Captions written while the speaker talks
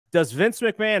Does Vince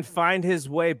McMahon find his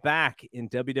way back in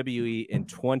WWE in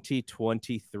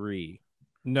 2023?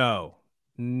 No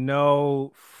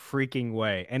freaking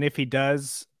way. And if he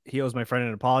does, he owes my friend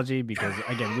an apology because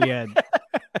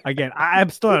I'm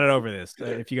still not over this.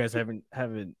 If you guys haven't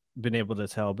been able to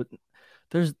tell, but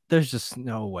there's just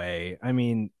no way. I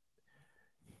mean,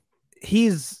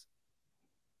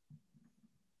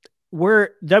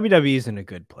 WWE is in a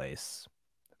good place.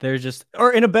 They're just,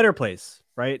 or in a better place,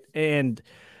 right? And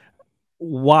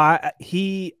why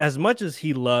as much as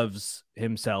he loves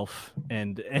himself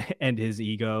and his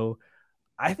ego,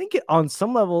 I think on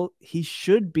some level he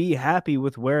should be happy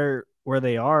with where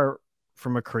they are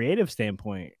from a creative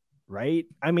standpoint, right?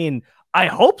 I mean, I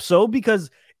hope so,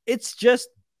 because it's just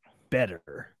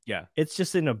better. Yeah. It's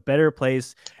just in a better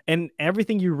place. And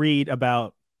everything you read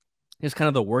about just kind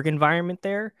of the work environment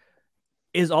there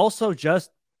is also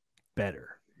just better.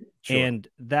 Sure. And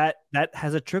that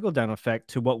has a trickle down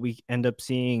effect to what we end up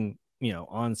seeing,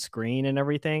 on screen and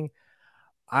everything.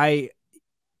 I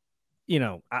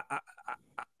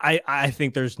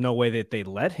think there's no way that they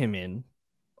let him in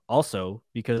also,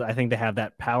 because I think they have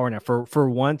that power now for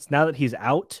once, now that he's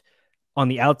out on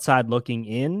the outside looking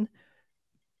in.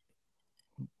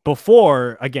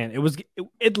 Before, again,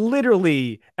 it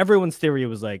literally, everyone's theory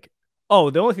was like,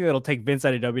 oh, the only thing that'll take Vince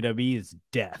out of WWE is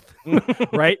death.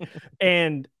 Right.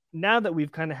 And now that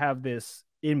we've kind of have this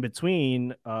in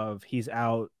between of he's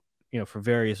out, for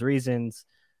various reasons,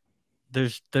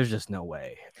 there's just no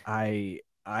way. I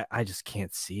just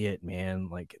can't see it, man.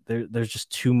 Like there's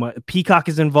just too much. Peacock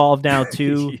is involved now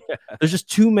too. Yeah. There's just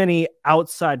too many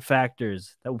outside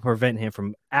factors that will prevent him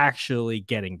from actually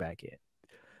getting back in.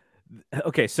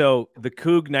 Okay, so the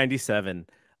Coug 97,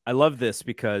 I love this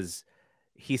because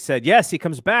he said, yes, he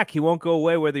comes back. He won't go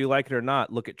away whether you like it or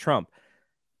not. Look at Trump.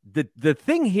 The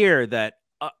thing here that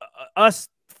us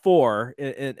four,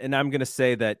 and I'm going to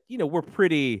say that, we're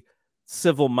pretty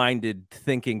civil-minded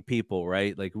thinking people,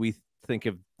 right? Like we think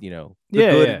of, the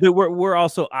good. Yeah. We're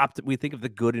also we think of the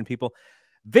good in people.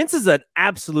 Vince is an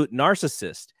absolute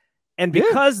narcissist. And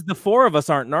because the four of us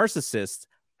aren't narcissists,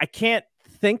 I can't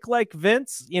think like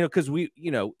Vince, because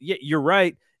you're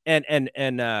right. And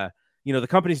the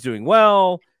company's doing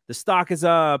well. The stock is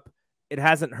up. It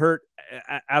hasn't hurt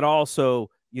at all. So,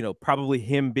 probably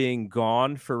him being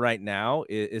gone for right now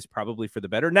is probably for the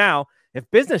better. Now, if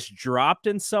business dropped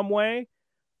in some way,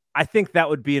 I think that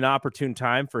would be an opportune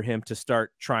time for him to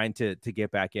start trying to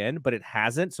get back in, but it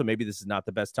hasn't. So maybe this is not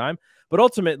the best time. But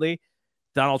ultimately,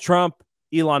 Donald Trump,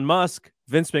 Elon Musk,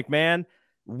 Vince McMahon,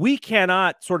 we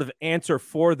cannot sort of answer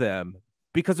for them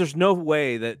because there's no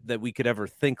way that we could ever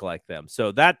think like them.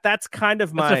 So that's kind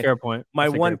of a fair point. My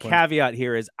one caveat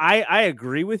here is I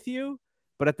agree with you,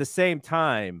 but at the same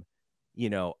time,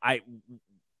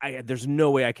 there's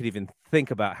no way I could even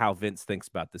think about how Vince thinks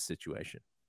about this situation.